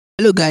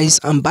Hello guys,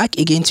 I'm back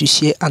again to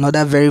share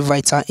another very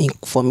vital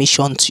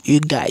information to you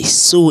guys.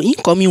 So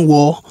incoming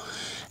war,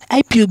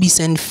 IPOB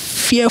sent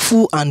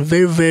fearful and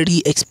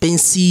very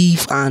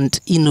expensive and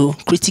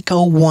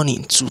critical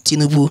warning to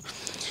TINUBU.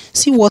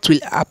 See what will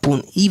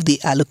happen if they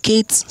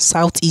allocate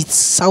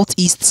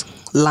southeast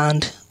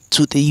land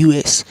to the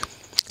US.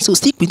 So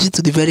stick with it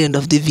to the very end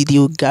of the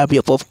video, grab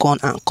your popcorn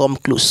and come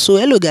close. So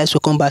hello guys,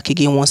 welcome back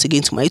once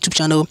again to my YouTube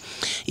channel.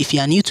 If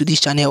you are new to this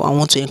channel, I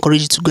want to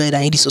encourage you to go ahead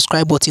and hit the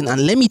subscribe button.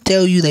 And let me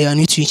tell you that you are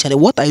new to this channel.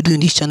 What I do in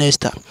this channel is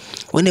that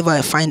whenever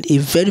I find a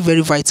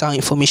very vital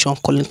information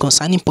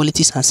concerning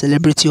politics and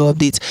celebrity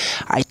updates,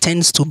 I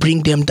tend to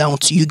bring them down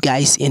to you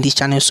guys in this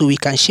channel so we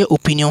can share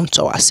opinion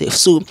to ourselves.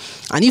 So,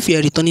 and if you are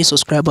a returning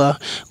subscriber,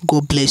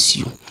 God bless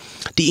you.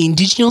 The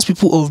indigenous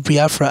people of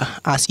Biafra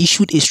has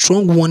issued a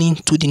strong warning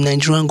to the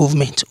Nigerian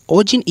government,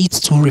 urging it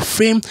to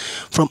refrain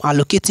from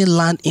allocating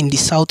land in the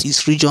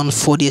southeast region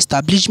for the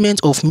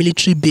establishment of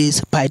military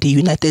base by the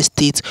United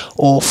States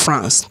or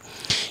France.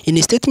 In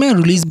a statement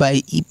released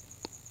by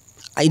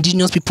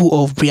indigenous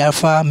people of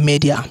Biafra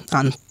Media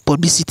and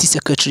Publicity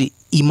Secretary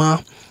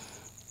Ima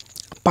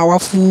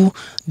Powerful,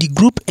 the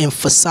group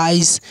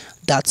emphasized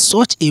that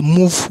such a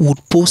move would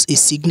pose a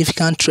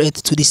significant threat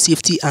to the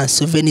safety and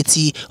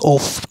sovereignty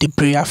of the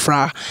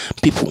Biafra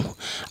people.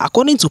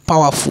 According to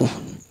Powerful,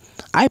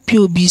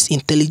 IPOB's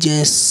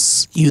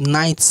intelligence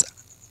unit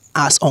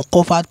has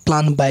uncovered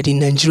plan by the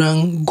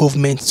Nigerian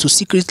government to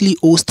secretly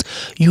host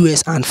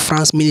US and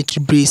France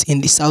military base in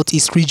the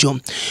southeast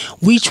region,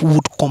 which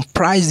would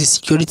comprise the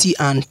security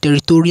and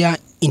territorial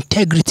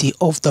integrity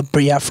of the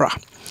Biafra.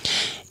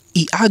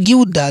 He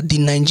argued that the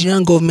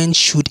Nigerian government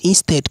should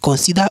instead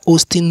consider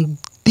hosting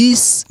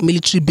this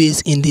military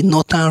base in the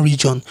northern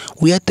region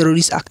where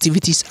terrorist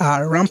activities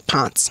are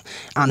rampant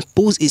and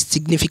pose a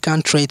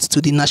significant threat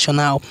to the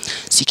national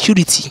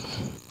security.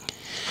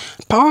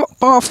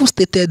 Powerful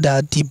stated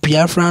that the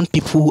Biafran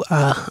people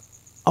are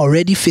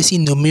already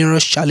facing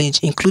numerous challenges,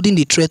 including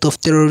the threat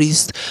of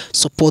terrorist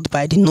support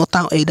by the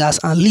northern elders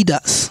and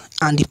leaders,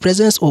 and the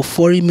presence of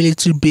foreign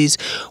military base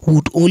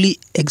would only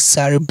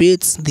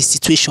exacerbate the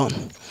situation.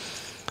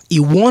 He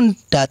warned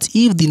that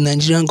if the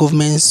Nigerian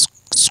government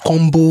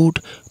succumbed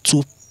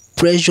to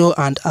pressure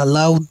and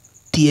allowed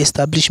the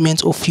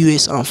establishment of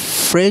US and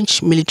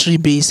French military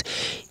base,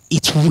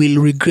 it will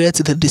regret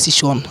the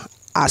decision,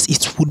 as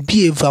it would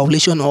be a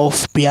violation of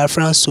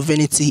Biafran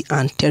sovereignty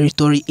and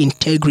territory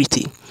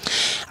integrity.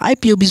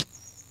 IPOB's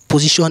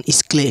position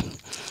is clear.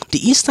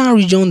 The eastern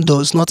region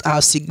does not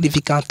have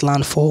significant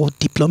land for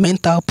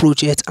developmental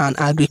projects and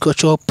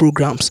agricultural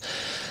programs,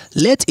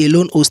 let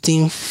alone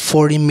hosting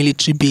foreign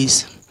military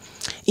base.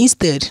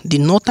 Instead, the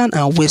northern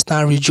and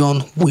western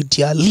region, with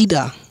their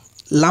leader,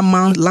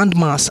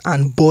 landmass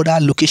and border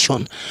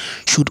location,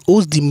 should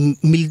host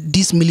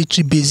these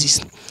military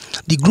bases.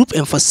 The group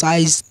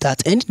emphasized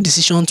that any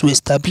decision to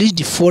establish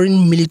the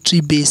foreign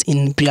military base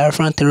in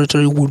Biafran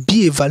territory would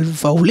be a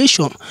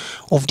violation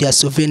of their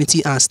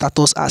sovereignty and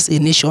status as a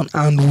nation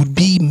and would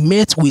be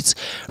met with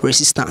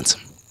resistance.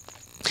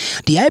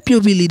 The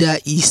IPOB leader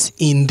is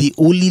in the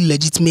only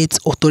legitimate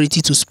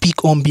authority to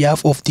speak on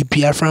behalf of the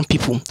Biafran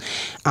people,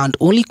 and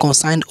only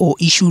concern or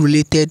issue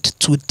related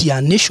to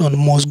their nation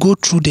must go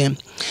through them.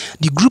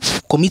 The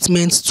group's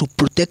commitment to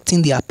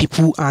protecting their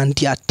people and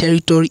their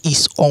territory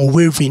is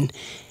unwavering,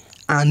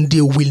 and they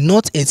will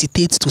not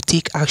hesitate to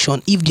take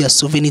action if their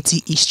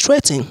sovereignty is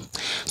threatened.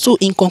 So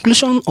in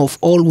conclusion of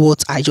all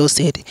what I just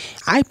said,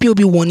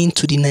 IPOB warning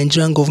to the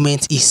Nigerian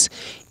government is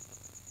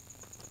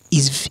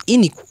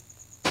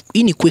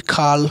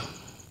unequivocal.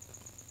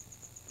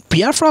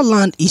 Biafra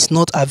land is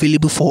not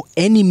available for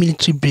any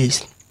military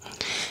base,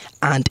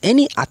 and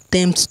any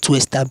attempt to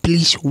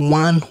establish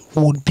one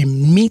would be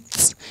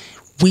met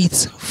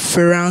with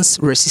ferocious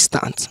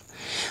resistance.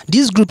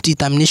 This group's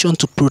determination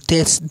to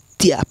protect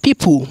their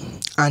people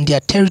and their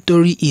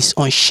territory is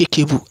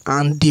unshakable,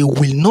 and they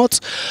will not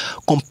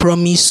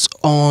compromise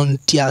on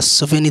their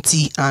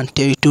sovereignty and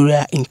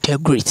territorial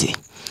integrity.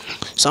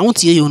 So I want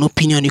to hear your own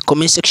opinion in the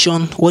comment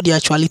section. What do you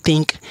actually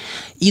think?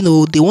 They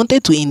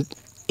wanted to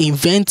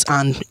invent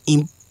and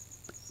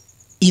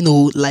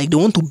like they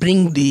want to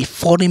bring the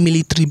foreign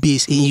military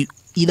base in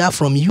either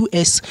from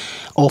US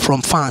or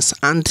from France,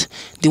 and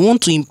they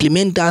want to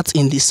implement that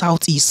in the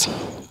southeast,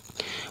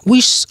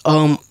 which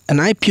an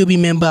IPOB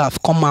member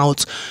have come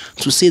out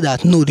to say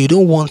that no, they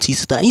don't want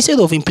it, that instead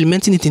of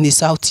implementing it in the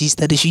southeast,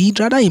 that they should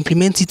rather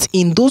implement it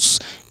in those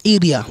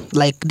areas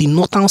like the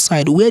northern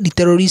side where the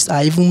terrorists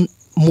are even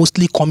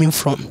mostly coming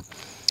from,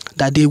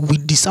 that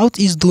the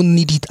southeast don't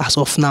need it as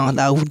of now,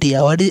 that they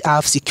already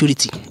have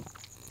security.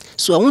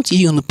 So I want to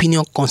hear your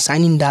opinion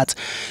concerning that.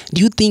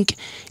 Do you think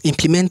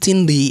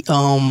implementing the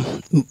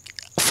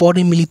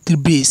foreign military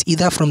base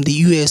either from the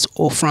US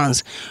or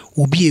France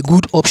will be a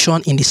good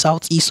option in the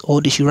southeast,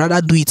 or they should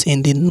rather do it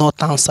in the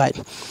northern side?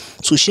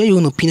 So share your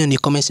own opinion in the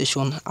comment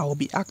section. I will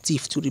be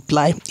active to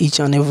reply each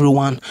and every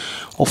one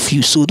of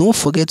you. So don't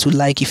forget to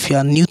like. If you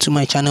are new to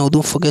my channel,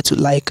 don't forget to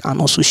like and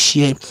also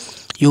share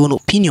your own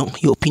opinion.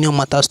 Your opinion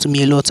matters to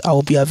me a lot. I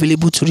will be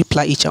available to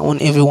reply each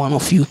and every one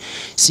of you.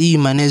 See you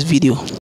in my next video.